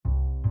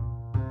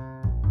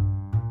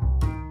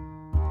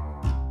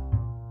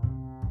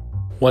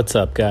What's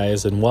up,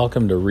 guys, and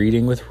welcome to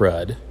Reading with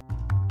Rudd.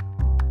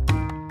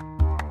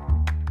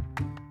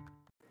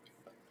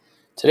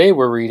 Today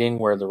we're reading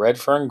Where the Red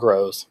Fern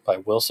Grows by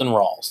Wilson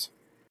Rawls.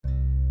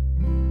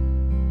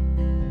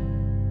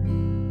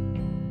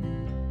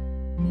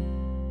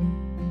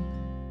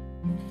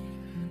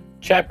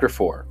 Chapter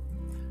 4.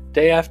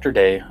 Day after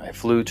day, I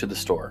flew to the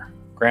store.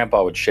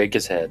 Grandpa would shake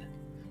his head.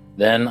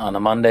 Then, on a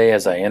Monday,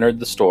 as I entered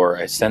the store,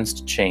 I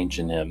sensed a change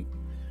in him.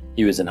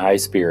 He was in high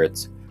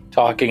spirits,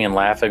 talking and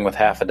laughing with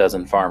half a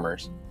dozen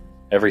farmers.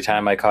 Every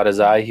time I caught his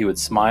eye, he would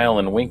smile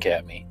and wink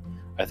at me.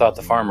 I thought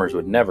the farmers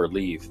would never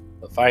leave,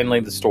 but finally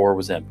the store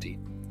was empty.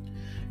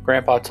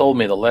 Grandpa told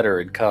me the letter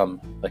had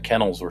come, the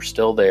kennels were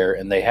still there,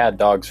 and they had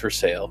dogs for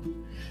sale.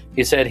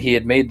 He said he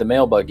had made the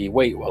mail buggy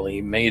wait while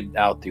he made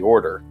out the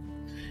order.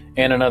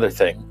 And another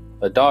thing,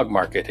 the dog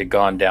market had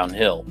gone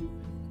downhill.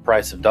 The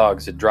price of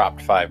dogs had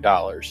dropped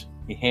 $5.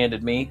 He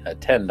handed me a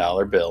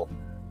 $10 bill.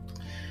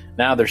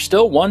 "Now there's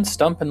still one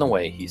stump in the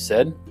way," he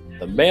said.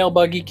 "The mail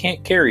buggy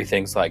can't carry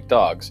things like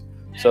dogs,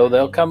 so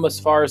they'll come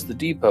as far as the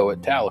depot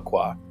at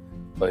Tahlequah.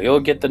 But you'll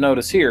get the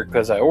notice here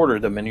because I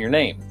ordered them in your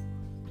name."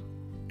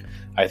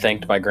 I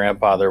thanked my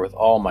grandfather with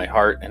all my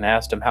heart and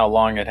asked him how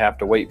long I'd have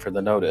to wait for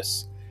the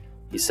notice.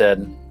 He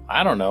said,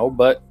 "I don't know,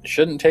 but it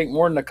shouldn't take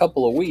more than a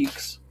couple of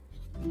weeks."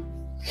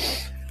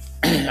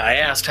 I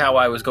asked how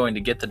I was going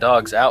to get the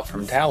dogs out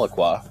from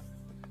Tahlequah.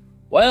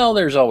 "Well,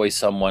 there's always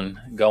someone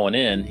going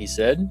in," he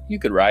said. "You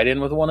could ride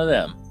in with one of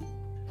them."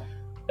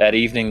 That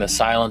evening, the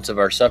silence of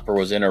our supper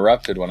was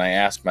interrupted when I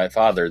asked my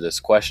father this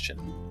question.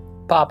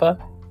 "Papa,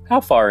 how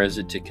far is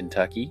it to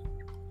Kentucky?"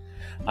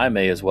 I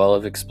may as well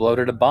have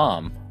exploded a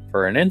bomb.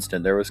 For an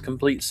instant, there was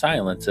complete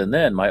silence, and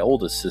then my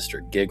oldest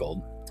sister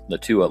giggled. The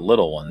two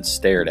little ones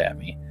stared at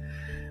me.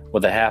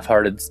 With a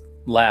half-hearted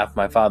laugh,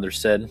 my father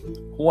said,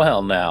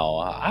 "Well, now,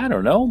 I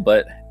don't know,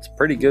 but it's a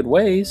pretty good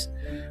ways.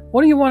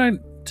 What do you want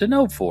to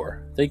know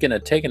for? Thinking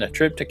of taking a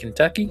trip to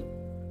Kentucky?"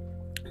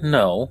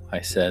 "No,"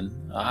 I said.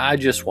 "I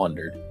just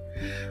wondered."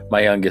 My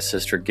youngest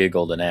sister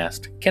giggled and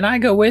asked, "Can I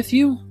go with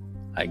you?"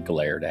 I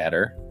glared at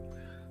her.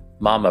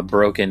 Mama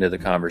broke into the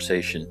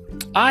conversation.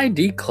 "I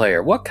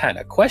declare, what kind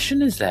of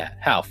question is that?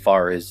 How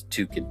far is it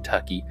to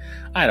Kentucky?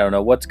 I don't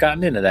know what's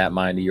gotten into that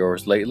mind of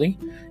yours lately.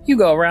 You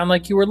go around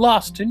like you were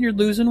lost and you're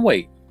losing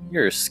weight.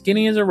 You're as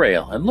skinny as a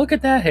rail, and look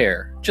at that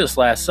hair. Just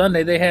last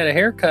Sunday they had a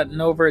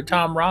haircutting over at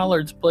Tom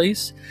Rollard's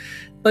place,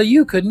 but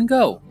you couldn't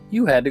go.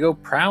 You had to go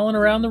prowling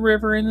around the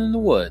river and in the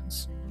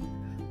woods."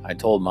 I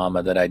told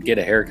Mama that I'd get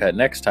a haircut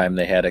next time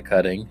they had a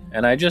cutting,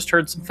 and I just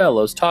heard some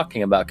fellows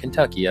talking about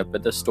Kentucky up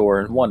at the store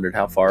and wondered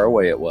how far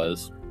away it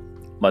was.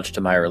 Much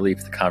to my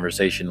relief, the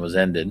conversation was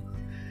ended.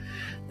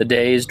 The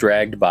days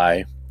dragged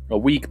by. A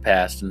week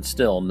passed and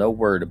still no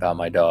word about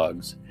my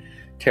dogs.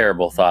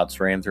 Terrible thoughts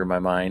ran through my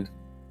mind.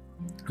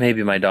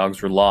 Maybe my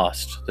dogs were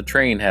lost. The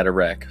train had a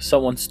wreck.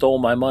 Someone stole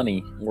my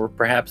money, or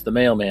perhaps the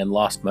mailman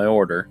lost my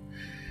order.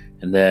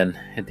 And then,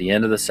 at the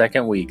end of the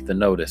second week, the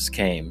notice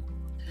came.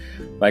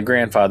 My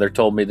grandfather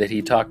told me that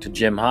he talked to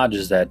Jim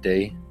Hodges that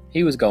day.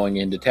 He was going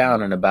into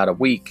town in about a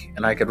week,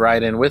 and I could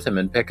ride in with him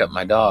and pick up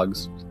my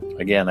dogs.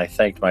 Again, I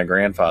thanked my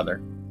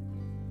grandfather.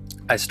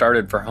 I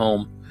started for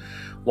home,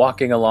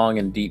 walking along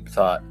in deep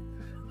thought.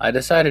 I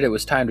decided it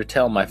was time to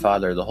tell my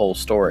father the whole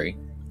story.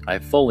 I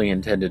fully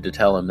intended to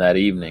tell him that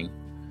evening.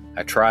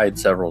 I tried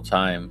several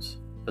times,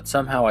 but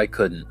somehow I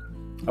couldn't.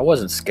 I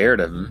wasn't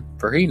scared of him,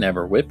 for he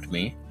never whipped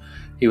me.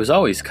 He was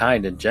always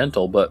kind and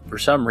gentle, but for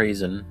some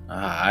reason,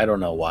 I don't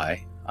know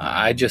why,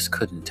 I just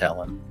couldn't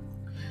tell him.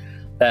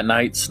 That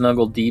night,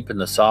 snuggled deep in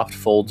the soft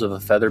folds of a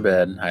feather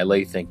bed, I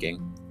lay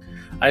thinking.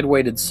 I'd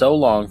waited so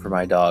long for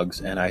my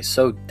dogs, and I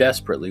so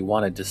desperately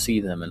wanted to see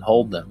them and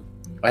hold them.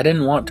 I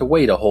didn't want to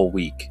wait a whole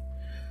week.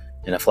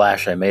 In a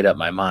flash, I made up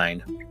my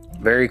mind.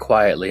 Very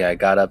quietly, I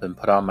got up and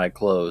put on my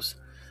clothes.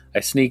 I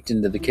sneaked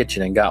into the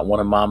kitchen and got one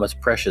of Mama's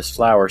precious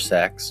flour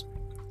sacks.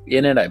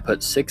 In it, I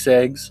put 6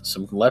 eggs,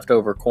 some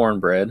leftover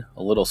cornbread,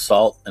 a little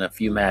salt, and a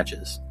few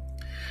matches.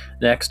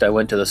 Next, I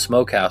went to the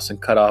smokehouse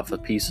and cut off a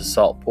piece of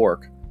salt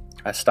pork.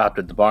 I stopped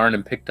at the barn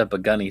and picked up a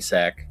gunny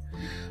sack.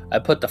 I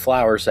put the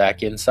flour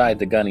sack inside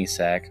the gunny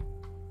sack.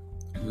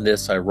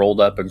 This I rolled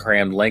up and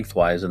crammed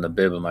lengthwise in the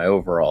bib of my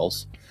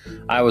overalls.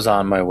 I was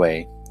on my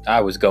way.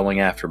 I was going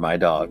after my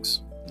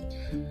dogs.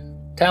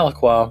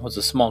 Tahlequah was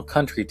a small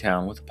country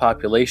town with a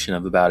population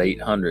of about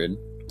 800.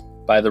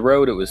 By the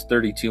road, it was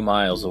 32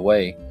 miles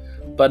away,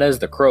 but as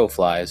the crow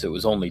flies, it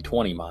was only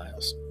 20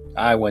 miles.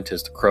 I went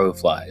as the crow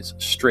flies,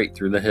 straight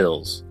through the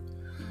hills.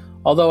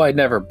 Although I'd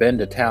never been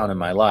to town in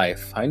my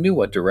life, I knew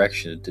what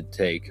direction it to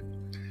take.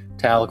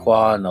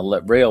 Tahlequah and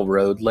the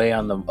railroad lay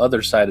on the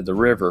other side of the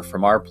river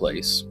from our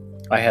place.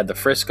 I had the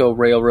Frisco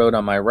Railroad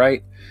on my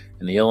right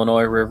and the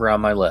Illinois River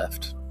on my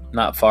left.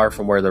 Not far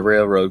from where the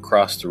railroad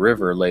crossed the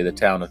river lay the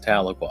town of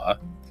Tahlequah.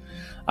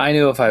 I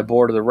knew if I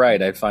bore to the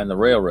right, I'd find the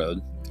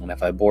railroad, and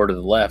if I bore to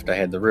the left, I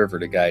had the river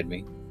to guide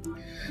me.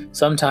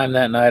 Sometime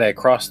that night, I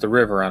crossed the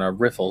river on a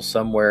riffle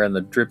somewhere in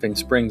the Dripping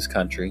Springs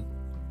country.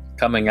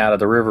 Coming out of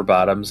the river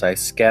bottoms, I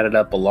scattered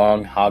up a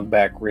long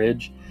hogback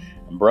ridge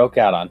and broke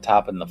out on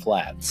top in the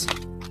flats.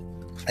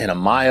 In a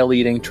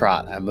mile-eating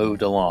trot, I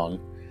moved along.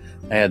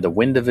 I had the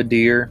wind of a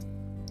deer,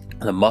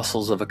 the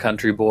muscles of a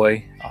country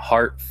boy, a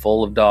heart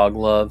full of dog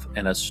love,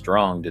 and a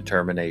strong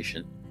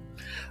determination.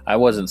 I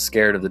wasn't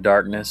scared of the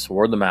darkness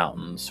or the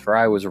mountains, for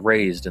I was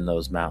raised in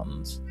those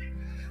mountains.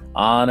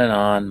 On and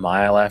on,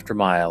 mile after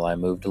mile, I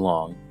moved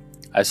along.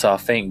 I saw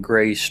faint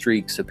gray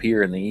streaks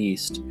appear in the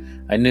east.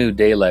 I knew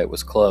daylight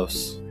was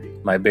close.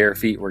 My bare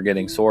feet were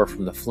getting sore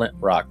from the flint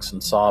rocks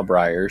and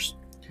sawbriars.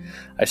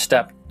 I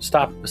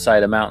stopped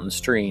beside a mountain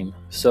stream,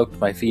 soaked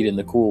my feet in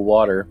the cool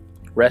water,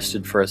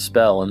 rested for a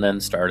spell, and then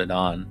started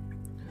on.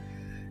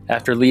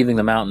 After leaving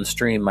the mountain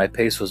stream, my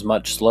pace was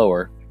much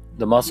slower.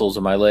 The muscles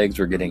of my legs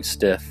were getting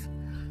stiff.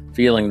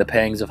 Feeling the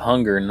pangs of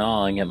hunger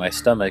gnawing at my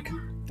stomach,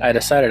 I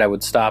decided I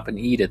would stop and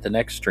eat at the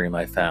next stream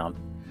I found.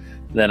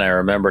 Then I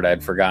remembered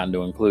I'd forgotten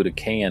to include a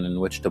can in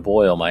which to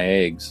boil my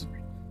eggs.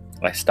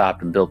 I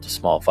stopped and built a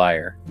small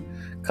fire.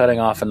 Cutting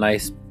off a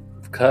nice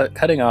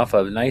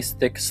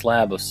thick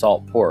slab of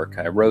salt pork,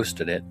 I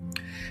roasted it,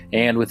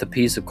 and with a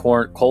piece of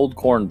cold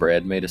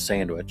cornbread made a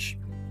sandwich.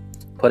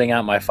 Putting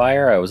out my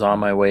fire, I was on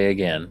my way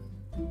again.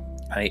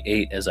 I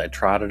ate as I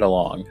trotted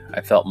along.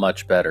 I felt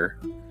much better.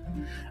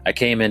 I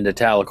came into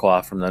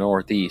Tahlequah from the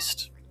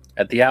northeast.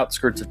 At the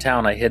outskirts of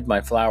town, I hid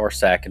my flour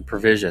sack and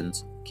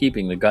provisions,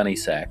 keeping the gunny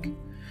sack.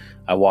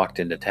 I walked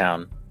into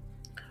town.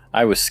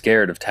 I was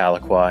scared of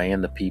Tahlequah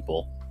and the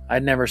people.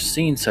 I'd never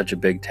seen such a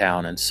big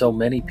town and so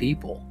many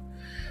people.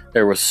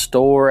 There was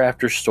store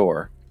after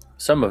store,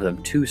 some of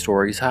them 2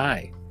 stories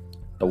high.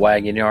 The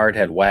wagon yard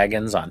had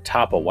wagons on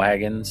top of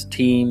wagons,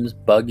 teams,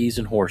 buggies,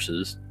 and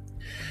horses.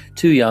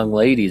 2 young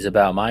ladies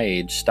about my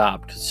age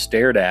stopped,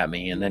 stared at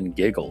me, and then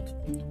giggled.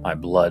 My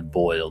blood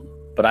boiled,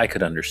 but I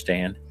could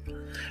understand.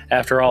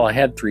 After all, I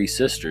had 3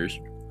 sisters.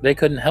 They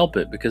couldn't help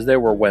it because they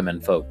were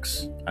women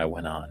folks. I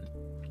went on.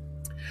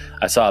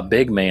 I saw a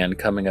big man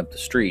coming up the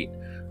street.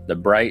 The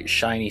bright,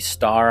 shiny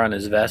star on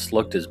his vest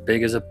looked as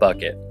big as a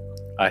bucket.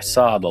 I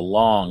saw the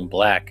long,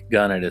 black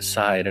gun at his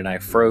side, and I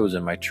froze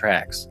in my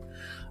tracks.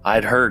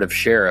 I'd heard of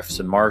sheriffs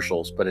and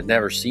marshals, but had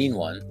never seen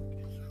one.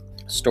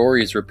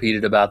 Stories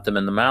repeated about them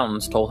in the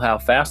mountains told how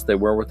fast they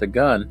were with a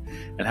gun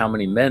and how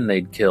many men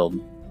they'd killed.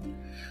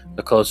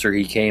 The closer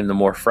he came, the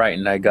more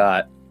frightened I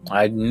got.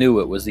 I knew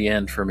it was the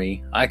end for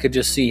me. I could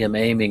just see him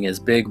aiming his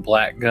big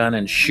black gun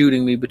and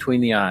shooting me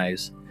between the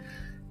eyes.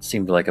 It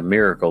seemed like a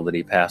miracle that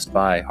he passed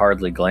by,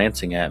 hardly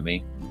glancing at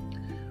me.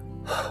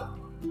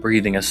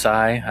 Breathing a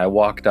sigh, I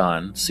walked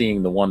on,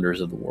 seeing the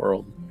wonders of the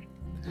world.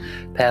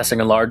 Passing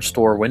a large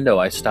store window,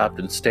 I stopped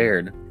and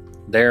stared.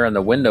 There in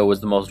the window was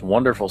the most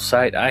wonderful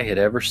sight I had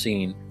ever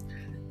seen.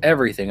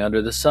 Everything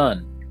under the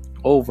sun.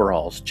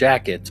 Overalls,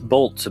 jackets,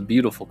 bolts of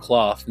beautiful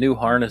cloth, new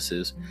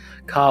harnesses,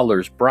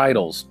 collars,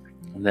 bridles.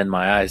 And then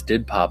my eyes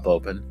did pop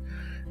open.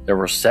 There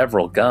were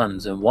several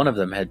guns, and one of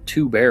them had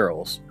 2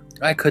 barrels.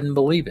 I couldn't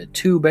believe it.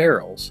 2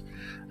 barrels.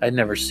 I'd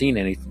never seen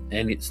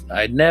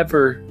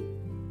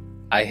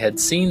I had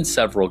seen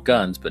several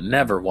guns, but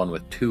never one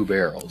with 2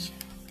 barrels.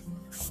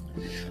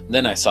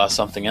 Then I saw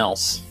something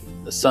else.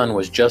 The sun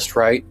was just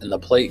right, and the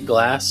plate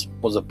glass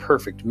was a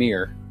perfect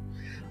mirror.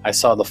 I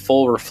saw the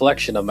full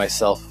reflection of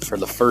myself for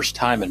the first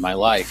time in my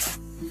life.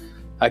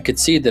 I could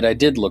see that I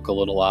did look a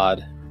little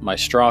odd. My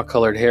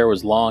straw-colored hair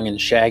was long and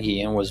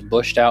shaggy and was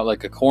bushed out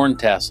like a corn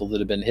tassel that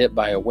had been hit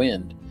by a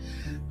wind.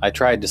 I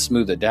tried to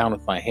smooth it down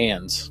with my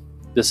hands.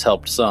 This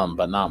helped some,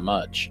 but not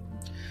much.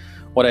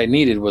 What I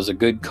needed was a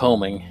good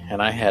combing,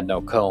 and I had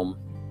no comb.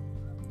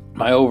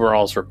 My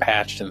overalls were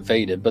patched and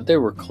faded, but they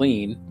were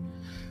clean.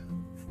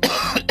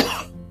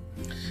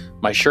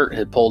 My shirt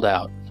had pulled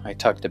out. I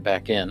tucked it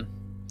back in.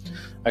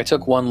 I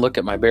took one look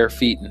at my bare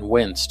feet and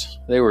winced.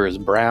 They were as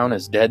brown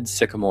as dead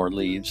sycamore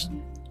leaves.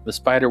 The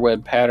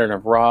spiderweb pattern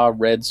of raw,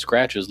 red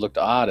scratches looked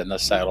odd in the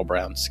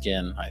saddle-brown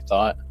skin, I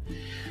thought.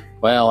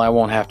 Well, I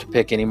won't have to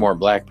pick any more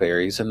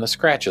blackberries, and the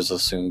scratches will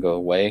soon go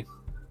away.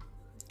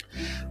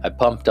 I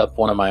pumped up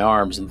one of my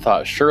arms and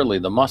thought surely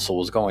the muscle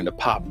was going to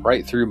pop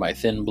right through my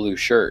thin blue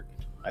shirt.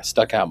 I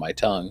stuck out my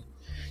tongue.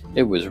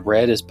 It was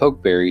red as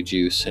pokeberry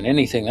juice, and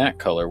anything that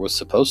color was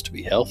supposed to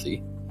be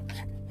healthy.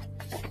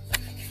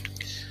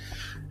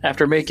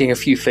 After making a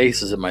few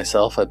faces at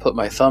myself, I put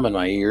my thumb in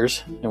my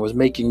ears and was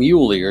making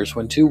mule ears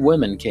when 2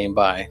 women came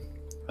by.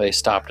 They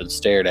stopped and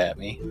stared at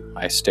me.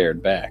 I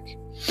stared back.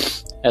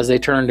 As they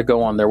turned to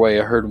go on their way,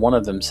 I heard one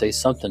of them say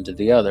something to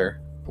the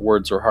other. The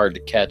words were hard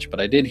to catch,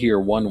 but I did hear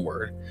one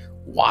word: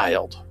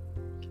 wild.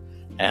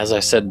 As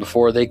I said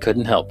before, they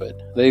couldn't help it.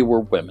 They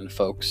were women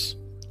folks.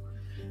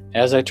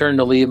 As I turned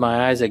to leave,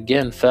 my eyes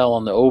again fell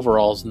on the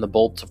overalls and the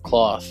bolts of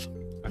cloth.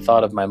 I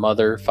thought of my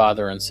mother,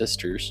 father, and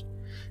sisters.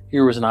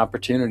 Here was an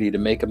opportunity to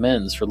make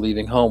amends for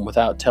leaving home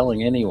without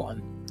telling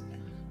anyone.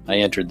 I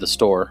entered the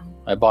store.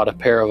 I bought a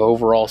pair of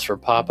overalls for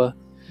Papa.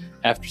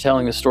 After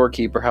telling the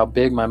storekeeper how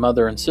big my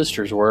mother and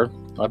sisters were,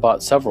 I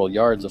bought several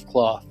yards of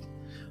cloth.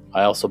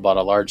 I also bought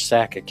a large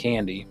sack of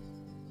candy.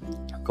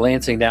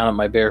 Glancing down at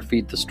my bare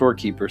feet, the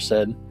storekeeper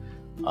said,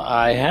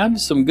 "I have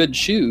some good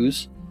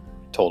shoes."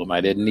 I told him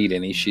I didn't need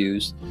any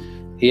shoes.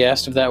 He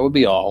asked if that would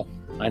be all.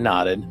 I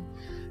nodded.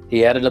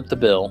 He added up the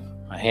bill.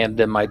 I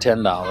handed him my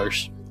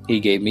 $10. He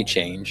gave me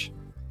change.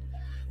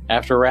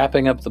 After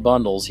wrapping up the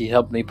bundles, he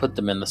helped me put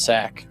them in the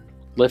sack.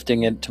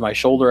 Lifting it to my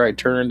shoulder, I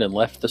turned and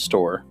left the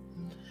store.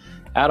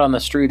 Out on the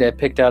street, I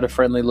picked out a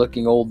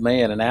friendly-looking old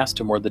man and asked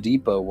him where the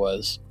depot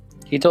was.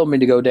 He told me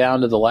to go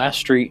down to the last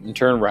street and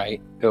turn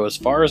right, go as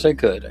far as I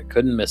could. I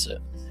couldn't miss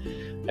it.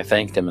 I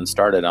thanked him and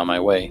started on my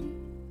way.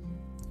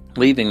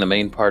 Leaving the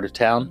main part of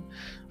town,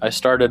 I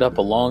started up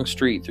a long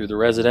street through the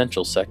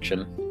residential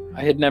section.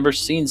 I had never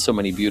seen so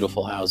many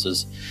beautiful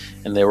houses,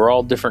 and they were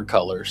all different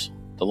colors.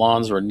 The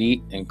lawns were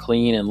neat and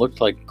clean and looked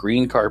like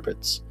green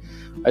carpets.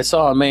 I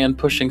saw a man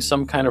pushing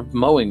some kind of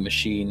mowing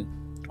machine.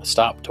 I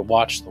stopped to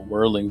watch the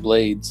whirling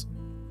blades.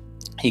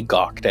 He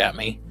gawked at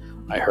me.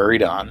 I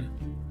hurried on.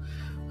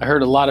 I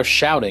heard a lot of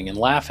shouting and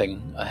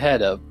laughing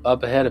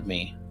up ahead of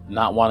me.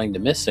 Not wanting to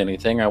miss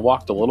anything, I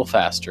walked a little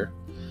faster.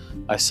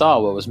 I saw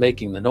what was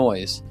making the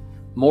noise.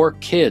 More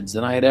kids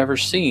than I had ever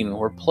seen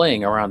were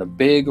playing around a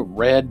big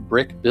red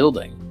brick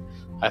building.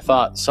 I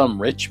thought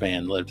some rich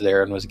man lived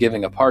there and was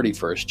giving a party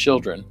for his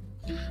children.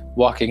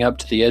 Walking up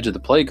to the edge of the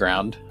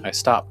playground, I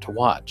stopped to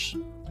watch.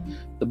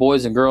 The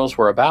boys and girls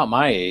were about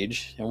my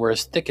age and were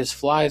as thick as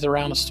flies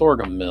around a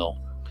sorghum mill.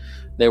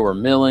 They were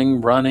milling,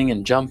 running,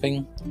 and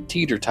jumping.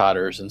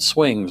 Teeter-totters and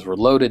swings were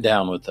loaded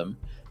down with them.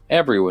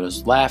 Everyone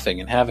was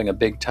laughing and having a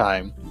big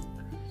time.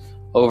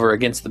 Over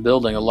against the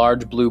building, a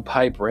large blue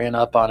pipe ran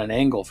up on an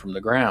angle from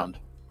the ground.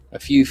 A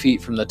few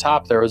feet from the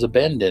top, there was a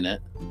bend in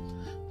it.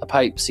 The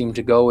pipe seemed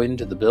to go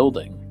into the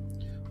building.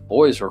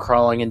 Boys were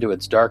crawling into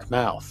its dark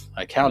mouth.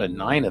 I counted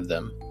 9 of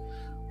them.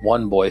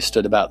 One boy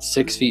stood about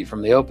 6 feet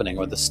from the opening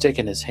with a stick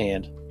in his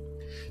hand.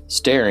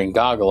 Staring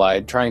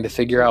goggle-eyed, trying to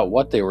figure out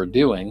what they were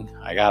doing,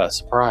 I got a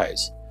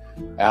surprise.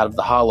 Out of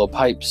the hollow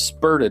pipe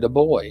spurted a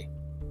boy.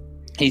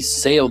 He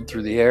sailed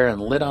through the air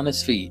and lit on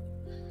his feet.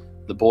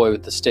 The boy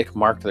with the stick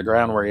marked the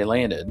ground where he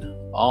landed.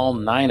 All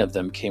 9 of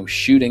them came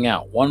shooting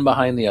out, one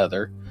behind the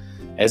other.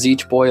 As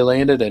each boy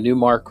landed, a new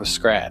mark was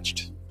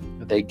scratched.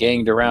 They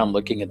ganged around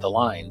looking at the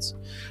lines.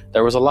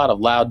 There was a lot of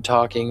loud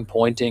talking,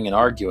 pointing, and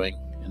arguing,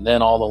 and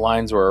then all the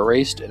lines were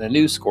erased and a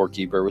new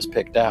scorekeeper was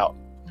picked out.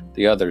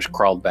 The others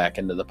crawled back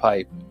into the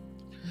pipe.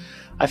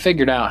 I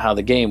figured out how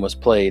the game was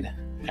played.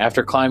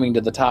 After climbing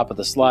to the top of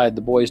the slide,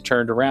 the boys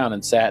turned around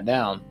and sat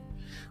down.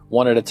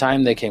 One at a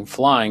time, they came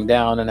flying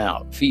down and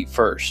out, feet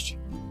first.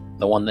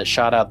 The one that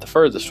shot out the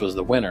furthest was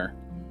the winner.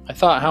 I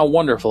thought how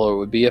wonderful it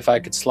would be if I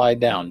could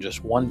slide down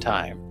just one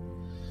time.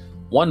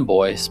 One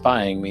boy,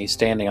 spying me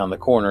standing on the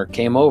corner,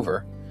 came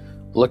over.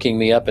 Looking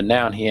me up and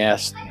down, he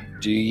asked,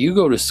 "Do you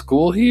go to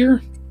school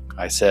here?"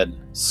 I said,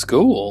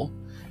 "School?"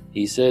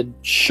 He said,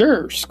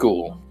 "Sure,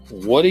 school.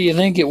 What do you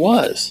think it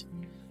was?"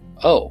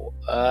 No,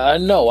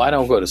 I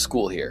don't go to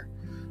school here."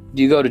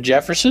 "Do you go to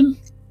Jefferson?"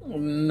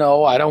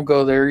 "No, I don't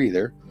go there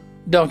either."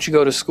 "Don't you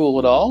go to school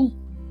at all?"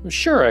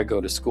 "Sure, I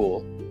go to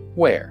school."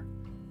 "Where?"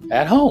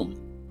 "At home."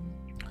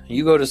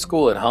 "You go to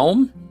school at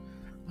home?"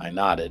 I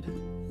nodded.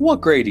 "What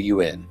grade are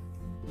you in?"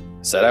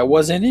 I said I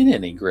wasn't in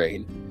any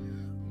grade.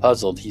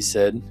 Puzzled, he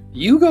said,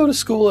 "You go to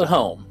school at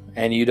home,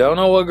 and you don't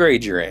know what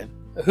grade you're in.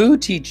 Who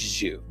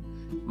teaches you?"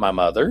 "My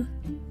mother."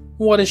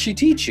 "What does she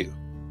teach you?"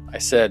 I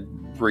said,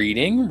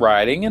 "Reading,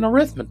 writing, and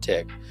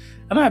arithmetic,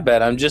 and I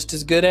bet I'm just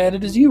as good at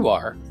it as you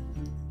are."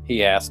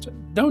 He asked,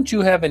 "Don't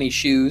you have any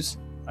shoes?"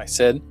 I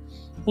said,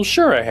 "Well,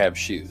 sure I have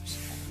shoes."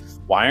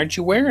 "Why aren't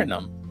you wearing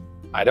them?"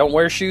 "I don't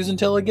wear shoes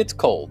until it gets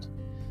cold."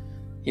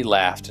 He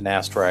laughed and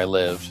asked where I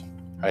lived.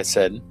 I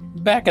said,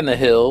 "Back in the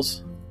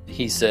hills."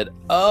 He said,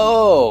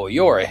 "Oh,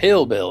 you're a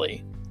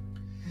hillbilly."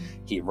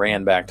 He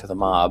ran back to the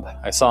mob.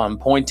 I saw him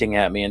pointing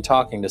at me and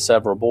talking to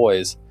several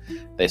boys.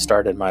 They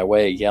started my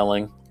way,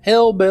 yelling,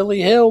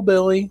 "Hillbilly,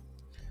 hillbilly."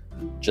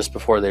 Just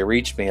before they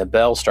reached me, a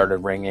bell started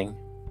ringing.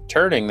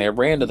 Turning, they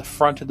ran to the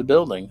front of the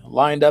building,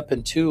 lined up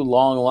in 2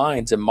 long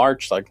lines, and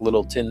marched like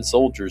little tin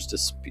soldiers,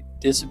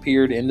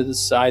 disappeared into the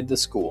side of the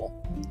school.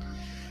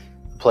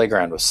 The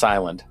playground was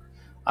silent.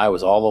 I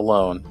was all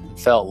alone, and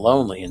felt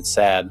lonely and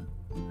sad.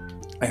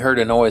 I heard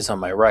a noise on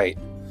my right.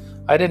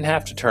 I didn't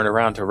have to turn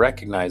around to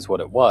recognize what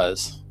it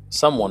was.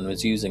 Someone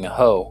was using a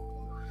hoe.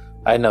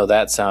 I'd know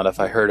that sound if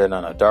I heard it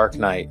on a dark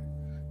night.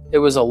 It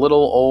was a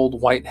little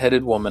old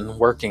white-headed woman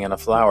working in a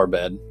flower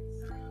bed.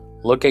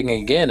 Looking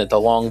again at the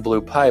long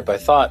blue pipe, I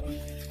thought,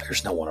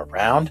 there's no one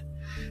around.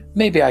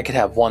 Maybe I could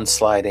have one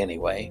slide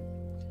anyway.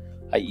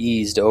 I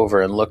eased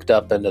over and looked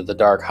up into the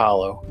dark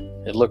hollow.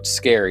 It looked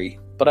scary,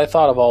 but I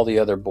thought of all the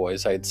other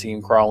boys I had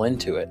seen crawl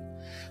into it.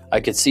 I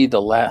could see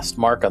the last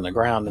mark on the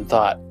ground and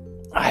thought,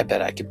 I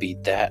bet I could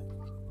beat that.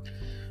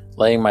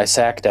 Laying my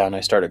sack down, I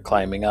started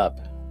climbing up.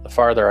 The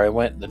farther I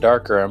went, the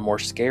darker and more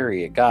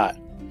scary it got.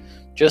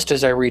 Just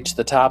as I reached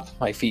the top,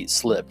 my feet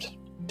slipped.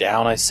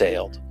 Down I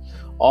sailed.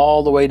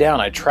 All the way down,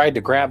 I tried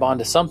to grab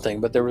onto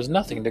something, but there was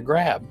nothing to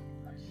grab.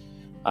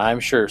 I'm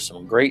sure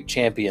some great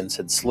champions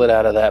had slid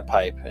out of that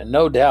pipe, and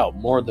no doubt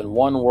more than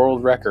one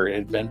world record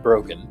had been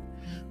broken.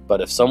 But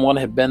if someone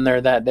had been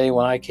there that day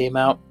when I came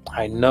out,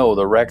 I know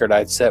the record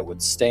I'd set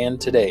would stand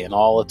today in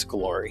all its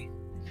glory.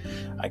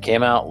 I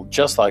came out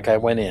just like I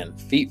went in,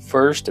 feet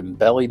first and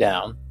belly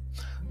down.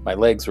 My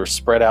legs were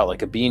spread out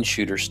like a bean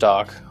shooter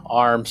stalk,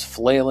 arms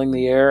flailing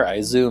the air.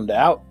 I zoomed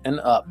out and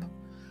up.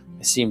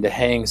 I seemed to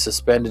hang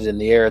suspended in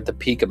the air at the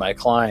peak of my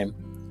climb.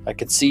 I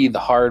could see the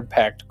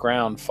hard-packed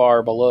ground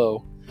far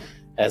below.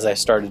 As I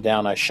started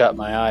down, I shut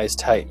my eyes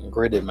tight and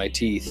gritted my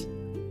teeth.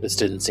 This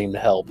didn't seem to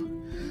help.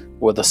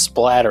 With a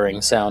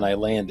splattering sound, I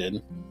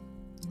landed.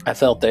 I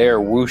felt the air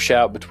whoosh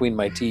out between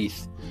my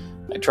teeth.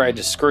 I tried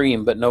to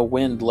scream, but no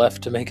wind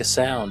left to make a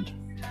sound.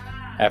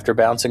 After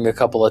bouncing a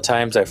couple of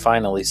times, I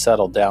finally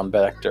settled down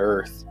back to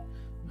earth.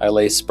 I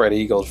lay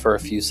spread-eagled for a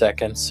few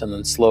seconds and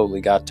then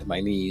slowly got to my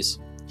knees.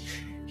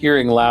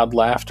 Hearing loud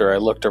laughter, I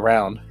looked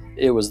around.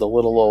 It was the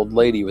little old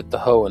lady with the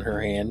hoe in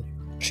her hand.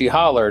 She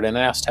hollered and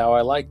asked how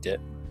I liked it.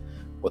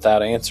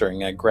 Without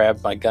answering, I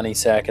grabbed my gunny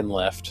sack and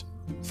left.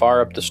 Far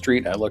up the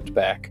street, I looked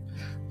back.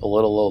 The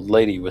little old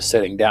lady was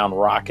sitting down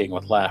rocking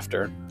with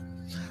laughter.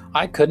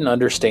 I couldn't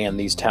understand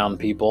these town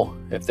people.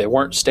 If they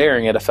weren't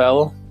staring at a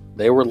fellow,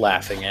 they were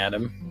laughing at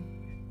him.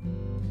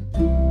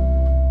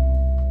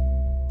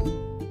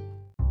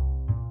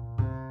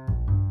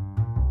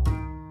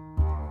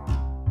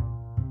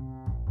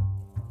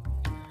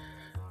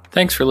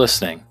 Thanks for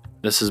listening.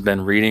 This has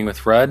been Reading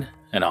with Rudd,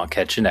 and I'll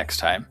catch you next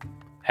time.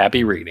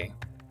 Happy reading.